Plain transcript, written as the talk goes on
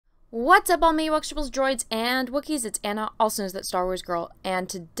What's up, all me Wokshibles, droids, and Wookiees? It's Anna, also known as that Star Wars girl, and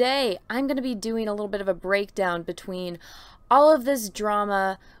today I'm going to be doing a little bit of a breakdown between all of this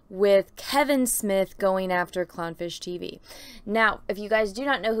drama with Kevin Smith going after Clownfish TV. Now, if you guys do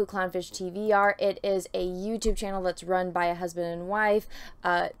not know who Clownfish TV are, it is a YouTube channel that's run by a husband and wife,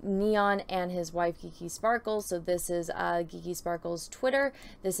 Neon and his wife Geeky Sparkles. So this is Geeky Sparkles' Twitter,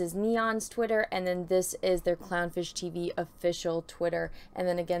 this is Neon's Twitter, and then this is their Clownfish TV official Twitter, and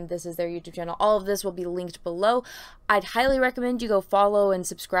then again this is their YouTube channel. All of this will be linked below. I'd highly recommend you go follow and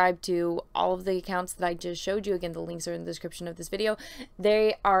subscribe to all of the accounts that I just showed you. Again, the links are in the description of this video.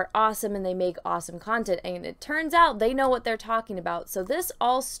 They are awesome and they make awesome content, and it turns out they know what they're talking about. So this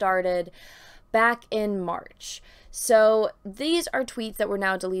all started back in March. So these are tweets that were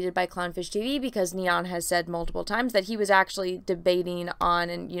now deleted by Clownfish TV because Neon has said multiple times that he was actually debating on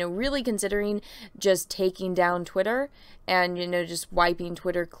and, really considering just taking down Twitter and, just wiping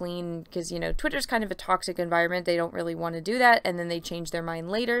Twitter clean because, Twitter's kind of a toxic environment. They don't really want to do that, and then they change their mind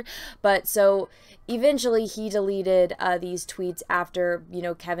later. But so eventually he deleted these tweets after,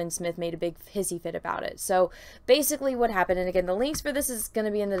 Kevin Smith made a big hissy fit about it. So basically what happened, and again, the links for this is going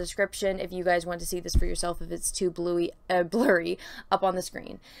to be in the description if you guys want to see this for yourself, if it's too blurry up on the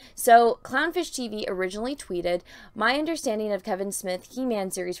screen. So Clownfish TV originally tweeted, "My understanding of Kevin Smith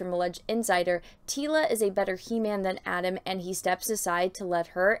He-Man series from alleged insider, Teela is a better He-Man than Adam, and he steps aside to let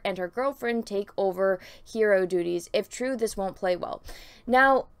her and her girlfriend take over hero duties. If true, this won't play well."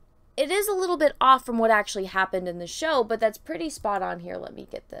 Now, it is a little bit off from what actually happened in the show, but that's pretty spot on here. Let me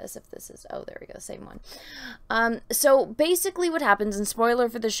get this. If this is, oh, there we go, same one. So basically what happens, and spoiler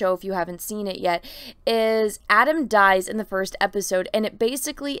for the show if you haven't seen it yet, is Adam dies in the first episode, and it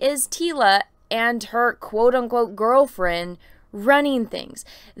basically is Teela and her quote-unquote girlfriend running things.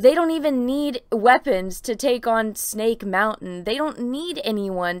 They don't even need weapons to take on Snake Mountain. They don't need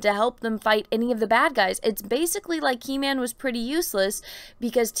anyone to help them fight any of the bad guys. It's basically like He-Man was pretty useless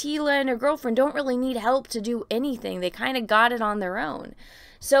because Teela and her girlfriend don't really need help to do anything. They kind of got it on their own.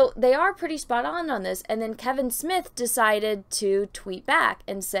 So they are pretty spot on this. And then Kevin Smith decided to tweet back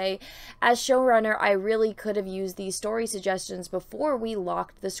and say, "As showrunner, I really could have used these story suggestions before we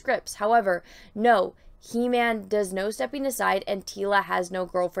locked the scripts. However, no, He-Man does no stepping aside, and Teela has no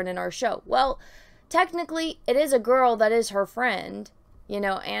girlfriend in our show." Well, technically, it is a girl that is her friend. And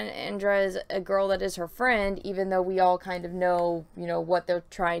Andra is a girl that is her friend, even though we all kind of know, what they're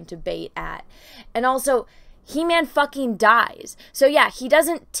trying to bait at. And also, He-Man fucking dies. So yeah, he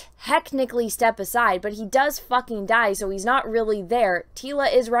doesn't technically step aside, but he does fucking die, so he's not really there.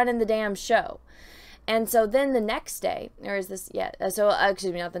 Teela is running the damn show. And so then the next day, or is this, yeah, so,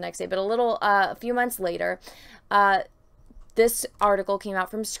 excuse me, not the next day, but a few months later, this article came out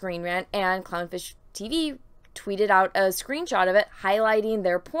from Screen Rant, and Clownfish TV tweeted out a screenshot of it highlighting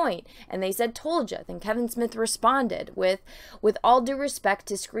their point, and they said, "Told ya." Then Kevin Smith responded with all due respect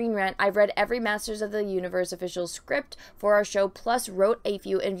to Screen Rant, I've read every Masters of the Universe official script for our show, plus wrote a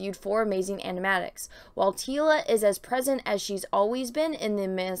few and viewed 4 amazing animatics. While Teela is as present as she's always been in the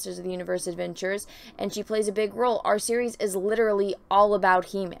Masters of the Universe adventures, and she plays a big role, our series is literally all about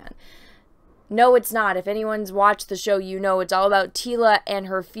He-Man." No, it's not. If anyone's watched the show, it's all about Teela and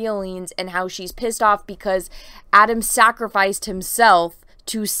her feelings and how she's pissed off because Adam sacrificed himself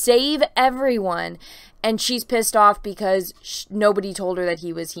to save everyone. And she's pissed off because nobody told her that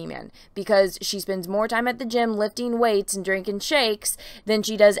he was He-Man. Because she spends more time at the gym lifting weights and drinking shakes than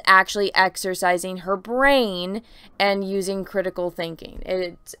she does actually exercising her brain and using critical thinking.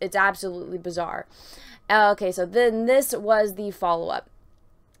 It's absolutely bizarre. Okay, so then this was the follow-up.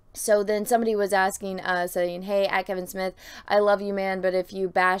 So then somebody was asking, saying, "Hey, at Kevin Smith, I love you, man, but if you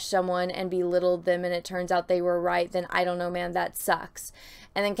bash someone and belittled them and it turns out they were right, then I don't know, man, that sucks."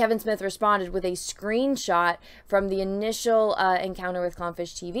 And then Kevin Smith responded with a screenshot from the initial encounter with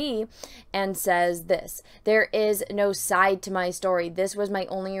Clownfish TV and says this, "There is no side to my story. This was my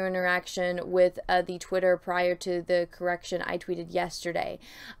only interaction with the Twitter prior to the correction I tweeted yesterday.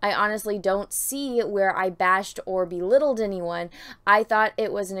 I honestly don't see where I bashed or belittled anyone. I thought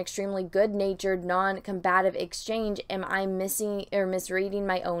it was an extremely good-natured, non-combative exchange. Am I missing or misreading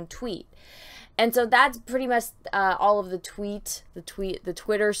my own tweet?" And so that's pretty much all of the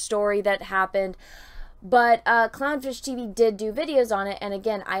Twitter story that happened. But Clownfish TV did do videos on it, and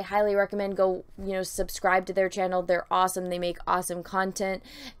again, I highly recommend go, subscribe to their channel. They're awesome. They make awesome content,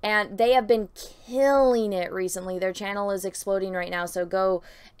 and they have been killing it recently. Their channel is exploding right now, so go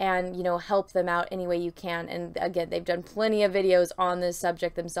and, help them out any way you can. And again, they've done plenty of videos on this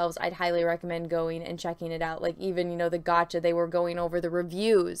subject themselves. I'd highly recommend going and checking it out. Like even, the gotcha, they were going over the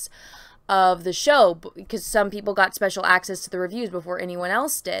reviews of the show, because some people got special access to the reviews before anyone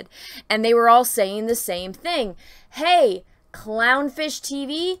else did. And they were all saying the same thing. Hey, Clownfish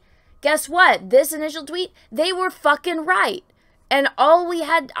TV, guess what? This initial tweet, they were fucking right. And all it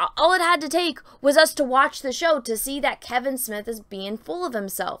had to take was us to watch the show to see that Kevin Smith is being full of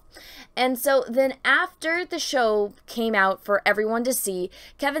himself. And so then after the show came out for everyone to see,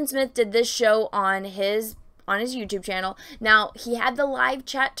 Kevin Smith did this show on his YouTube channel. Now, he had the live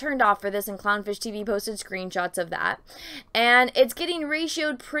chat turned off for this, and Clownfish TV posted screenshots of that. And it's getting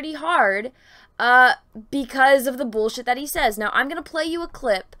ratioed pretty hard because of the bullshit that he says. Now, I'm going to play you a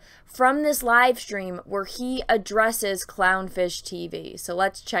clip from this live stream where he addresses Clownfish TV. So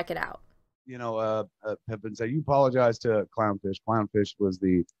let's check it out. You know, Pippin said, you apologize to Clownfish. Clownfish was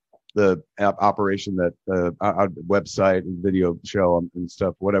the operation that website and video show and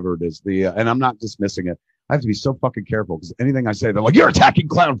stuff, whatever it is. And I'm not dismissing it. I have to be so fucking careful because anything I say, they're like, you're attacking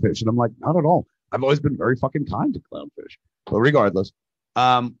Clownfish. And I'm like, not at all. I've always been very fucking kind to Clownfish. But regardless,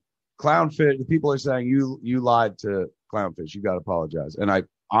 Clownfish, people are saying you lied to Clownfish. You got to apologize. And I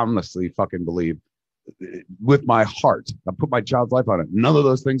honestly fucking believe with my heart, I put my child's life on it. None of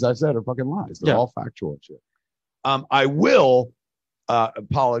those things I said are fucking lies. They're all factual shit. I will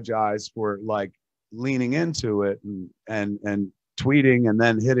apologize for like leaning into it and tweeting and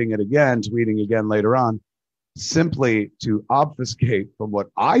then hitting it again, tweeting again later on, simply to obfuscate from what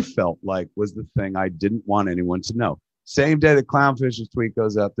I felt like was the thing I didn't want anyone to know. Same day that Clownfish's tweet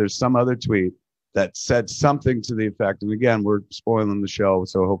goes up, there's some other tweet that said something to the effect, and again, we're spoiling the show,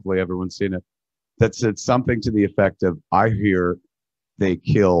 so hopefully everyone's seen it, that said something to the effect of, I hear they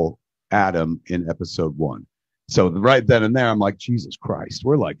kill Adam in episode 1. So right then and there, I'm like, Jesus Christ,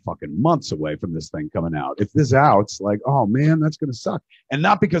 we're like fucking months away from this thing coming out. If this out, it's like, oh man, that's going to suck. And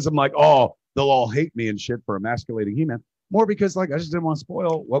not because I'm like, oh, they'll all hate me and shit for emasculating He-Man. More because like I just didn't want to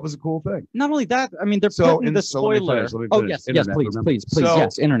spoil what was a cool thing. Not only that, I mean, they're putting the spoiler. Oh yes, internet, please, so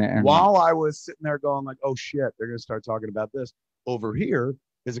yes, internet. While I was sitting there going like, oh shit, they're going to start talking about this. Over here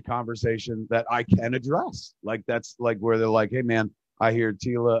is a conversation that I can address. Like that's like where they're like, hey man, I hear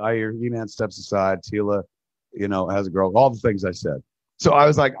Teela, I hear He-Man steps aside, Teela, you know, has a girl, all the things I said. So I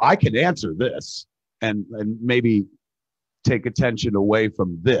was like, I can answer this and maybe take attention away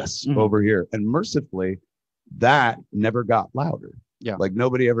from this over here. And mercifully, that never got louder. Yeah. Like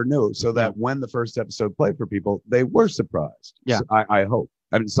nobody ever knew. So that when the first episode played for people, they were surprised. Yeah. So I hope.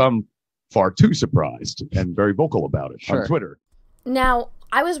 I mean, some far too surprised and very vocal about it on Twitter. Now,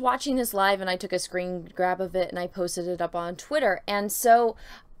 I was watching this live and I took a screen grab of it and I posted it up on Twitter. And so,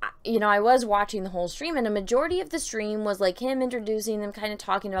 you know, I was watching the whole stream and a majority of the stream was like him introducing them, kind of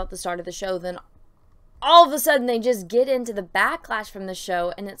talking about the start of the show. Then all of a sudden they just get into the backlash from the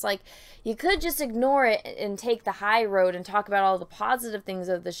show, and it's like you could just ignore it and take the high road and talk about all the positive things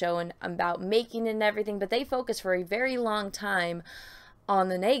of the show and about making it and everything, but they focus for a very long time on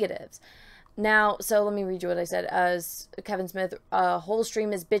the negatives. Now, so let me read you what I said. As Kevin Smith, whole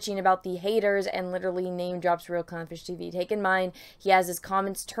stream is bitching about the haters and literally name drops Real Clownfish TV. Take in mind, he has his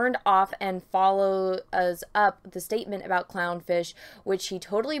comments turned off and follows up the statement about Clownfish, which he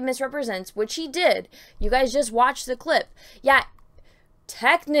totally misrepresents, which he did. You guys just watched the clip. Yeah,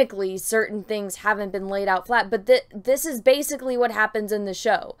 technically certain things haven't been laid out flat, but this is basically what happens in the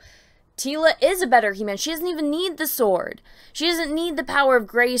show. Teela is a better He-Man. She doesn't even need the sword. She doesn't need the power of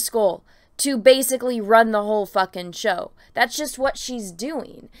Grayskull to basically run the whole fucking show. That's just what she's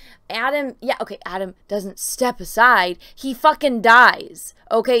doing. Adam, yeah, okay, Adam doesn't step aside. He fucking dies.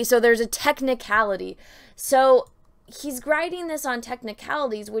 Okay, so there's a technicality. So he's grinding this on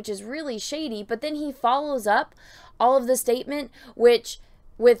technicalities, which is really shady, but then he follows up all of the statement,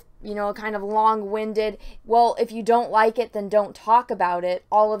 with, you know, kind of long-winded, well, if you don't like it, then don't talk about it.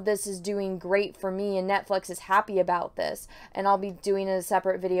 All of this is doing great for me, and Netflix is happy about this. And I'll be doing a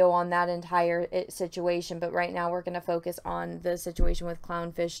separate video on that entire situation, but right now we're going to focus on the situation with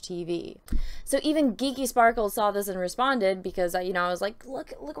Clownfish TV. So even Geeky Sparkle saw this and responded because, you know, I was like,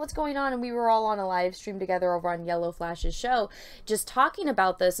 look what's going on, and we were all on a live stream together over on Yellow Flash's show, just talking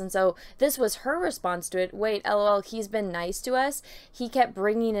about this, and so this was her response to it. Wait, LOL, he's been nice to us. He kept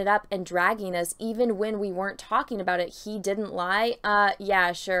bringing it up and dragging us even when we weren't talking about it. He didn't lie.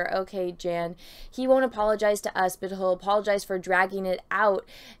 Yeah, sure, okay, Jan. He won't apologize to us, but he'll apologize for dragging it out,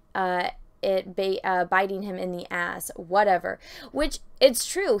 biting him in the ass, whatever. Which, it's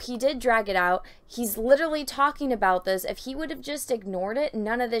true, he did drag it out. He's literally talking about this. If he would have just ignored it,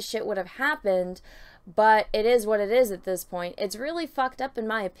 none of this shit would have happened. But it is what it is at this point. It's really fucked up in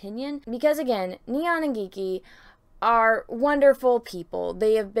my opinion, because again, Neon and Geeky are wonderful people.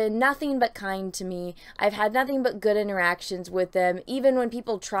 They have been nothing but kind to me. I've had nothing but good interactions with them. Even when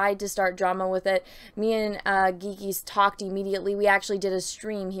people tried to start drama with it, me and Geekies talked immediately. We actually did a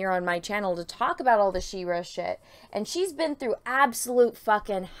stream here on my channel to talk about all the She-Ra shit. And she's been through absolute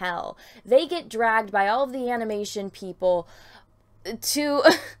fucking hell. They get dragged by all of the animation people to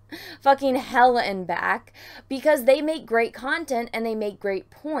fucking hell and back because they make great content and they make great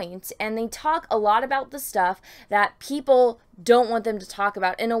points and they talk a lot about the stuff that people don't want them to talk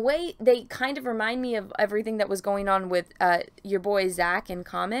about. In a way, they kind of remind me of everything that was going on with your boy Zach in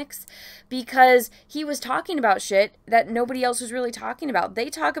comics, because he was talking about shit that nobody else was really talking about. They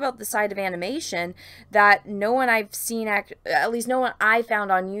talk about the side of animation that no one I've seen, at least no one I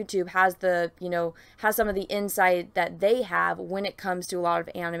found on YouTube has the, you know, has some of the insight that they have when it comes to a lot of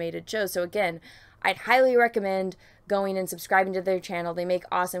animated shows. So again, I'd highly recommend going and subscribing to their channel. They make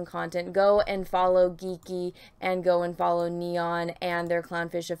awesome content. Go and follow Geeky and go and follow Neon and their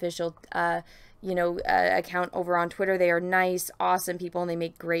Clownfish official account over on Twitter. They are nice, awesome people, and they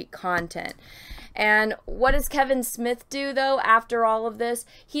make great content. And what does Kevin Smith do, though, after all of this?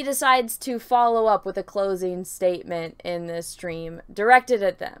 He decides to follow up with a closing statement in this stream directed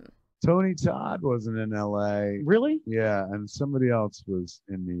at them. Tony Todd wasn't in LA. Really? Yeah, and somebody else was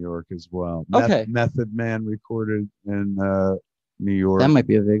in New York as well. Okay. Method Man recorded in New York. That might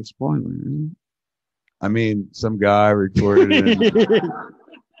be a big spoiler. I mean, some guy recorded in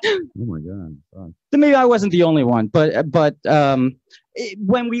oh my God. Fuck. Then maybe I wasn't the only one, but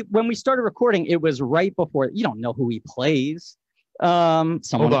when we started recording, it was right before. You don't know who he plays. Hold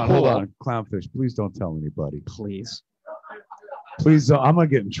on. Clownfish, please don't tell anybody. Please. Please don't. I'm gonna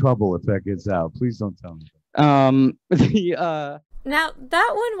get in trouble if that gets out. Please don't tell me. Now,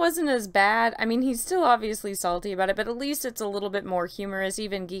 that one wasn't as bad. I mean, he's still obviously salty about it, but at least it's a little bit more humorous.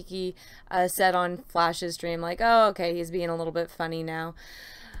 Even Geeky said on Flash's stream, like, oh, okay, he's being a little bit funny now.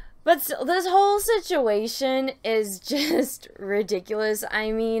 But this whole situation is just ridiculous.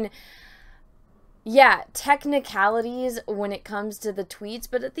 I mean, yeah, technicalities when it comes to the tweets,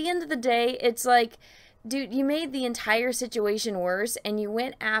 but at the end of the day, it's like, dude, you made the entire situation worse, and you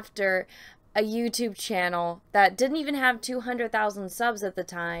went after a YouTube channel that didn't even have 200,000 subs at the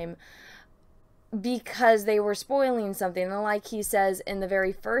time because they were spoiling something. And like he says in the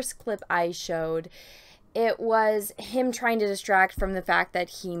very first clip I showed, it was him trying to distract from the fact that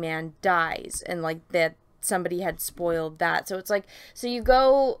He-Man dies, and like that somebody had spoiled that. So it's like, so you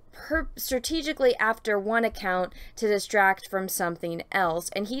go strategically after one account to distract from something else.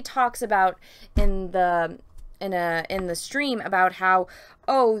 And he talks about in the stream about how,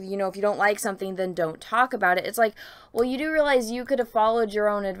 oh, you know, if you don't like something, then don't talk about it. It's like, well, you do realize you could have followed your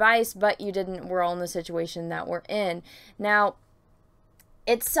own advice, but you didn't. We're all in the situation that we're in now.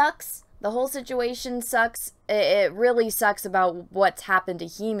 It sucks. The whole situation sucks. It really sucks about what's happened to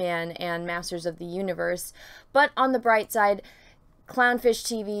He-Man and Masters of the Universe. But on the bright side, Clownfish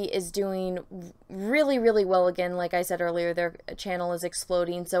TV is doing really, really well again. Like I said earlier, their channel is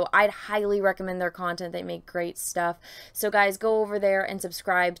exploding. So I'd highly recommend their content. They make great stuff. So guys, go over there and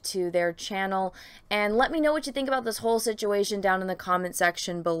subscribe to their channel. And let me know what you think about this whole situation down in the comment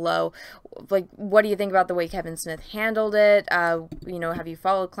section below. Like, what do you think about the way Kevin Smith handled it? You know, have you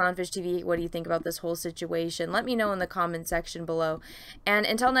followed Clownfish TV? What do you think about this whole situation? Let me know in the comment section below. And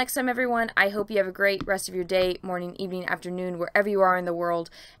until next time, everyone, I hope you have a great rest of your day, morning, evening, afternoon, wherever you are in the world.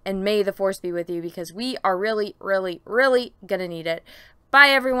 And may the force be with you, because we are really, really, really gonna need it. Bye,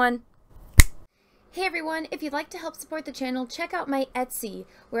 everyone. Hey everyone, if you'd like to help support the channel, check out my Etsy,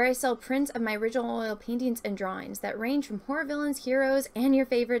 where I sell prints of my original oil paintings and drawings that range from horror villains, heroes, and your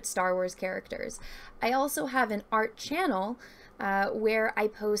favorite Star Wars characters. I also have an art channel where I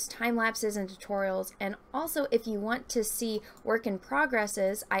post time lapses and tutorials, and also if you want to see work in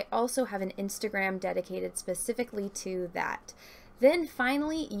progresses, I also have an Instagram dedicated specifically to that. Then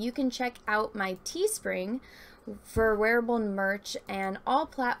finally, you can check out my Teespring for wearable merch, and all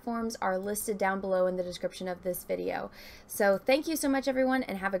platforms are listed down below in the description of this video. So thank you so much, everyone,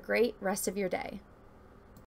 and have a great rest of your day.